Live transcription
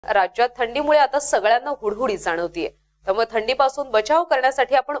राज्यात थंडीमुळे आता सगळ्यांना हुडहुडी जाणवतीये, त्यामुळे थंडीपासून बचाव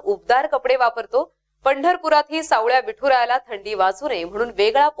करण्यासाठी आपण उबदार कपडे वापरतो। पंढरपुरातही सावळ्या विठुरायाला थंडी वाजू नये म्हणून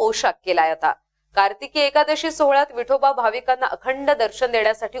वेगळा पोशाख केलाय। आता कार्तिकी एकादशी सोहळ्यात विठोबा भाविकांना अखंड दर्शन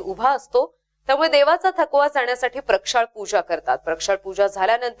देण्यासाठी उभा असतो, त्यामुळे देवाचा थकवा जाण्यासाठी प्रक्षाळ पूजा करतात। प्रक्षाळ पूजा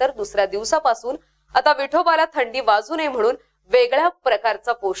झाल्यानंतर दुसऱ्या दिवसापासून आता विठोबाला थंडी वाजू नये म्हणून वेगळ्या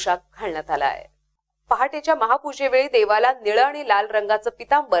प्रकारचा पोशाख घालण्यात आला आहे। पहाटेच्या महापूजेवेळी देवाला निळा आणि लाल रंगाचं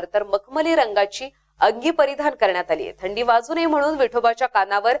पितांबर तर मखमली रंगाची अंगी परिधान करण्यात आली आहे। थंडी वाजू नये म्हणून विठोबाच्या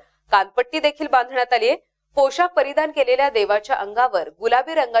कानावर कानपट्टी देखील बांधण्यात आली आहे। पोशाख परिधान केलेल्या देवाच्या अंगावर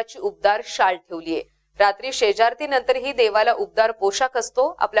गुलाबी रंगाची उबदार शाल ठेवली आहे। रात्री शेजारतीनंतरही देवाला उबदार पोशाख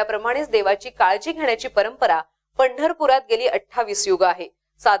असतो। आपल्याप्रमाणेच देवाची काळजी घेण्याची परंपरा पंढरपुरात गेली 28 युग आहे।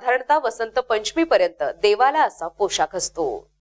 साधारणतः वसंत पंचमी पर्यंत देवाला असा पोशाख असतो।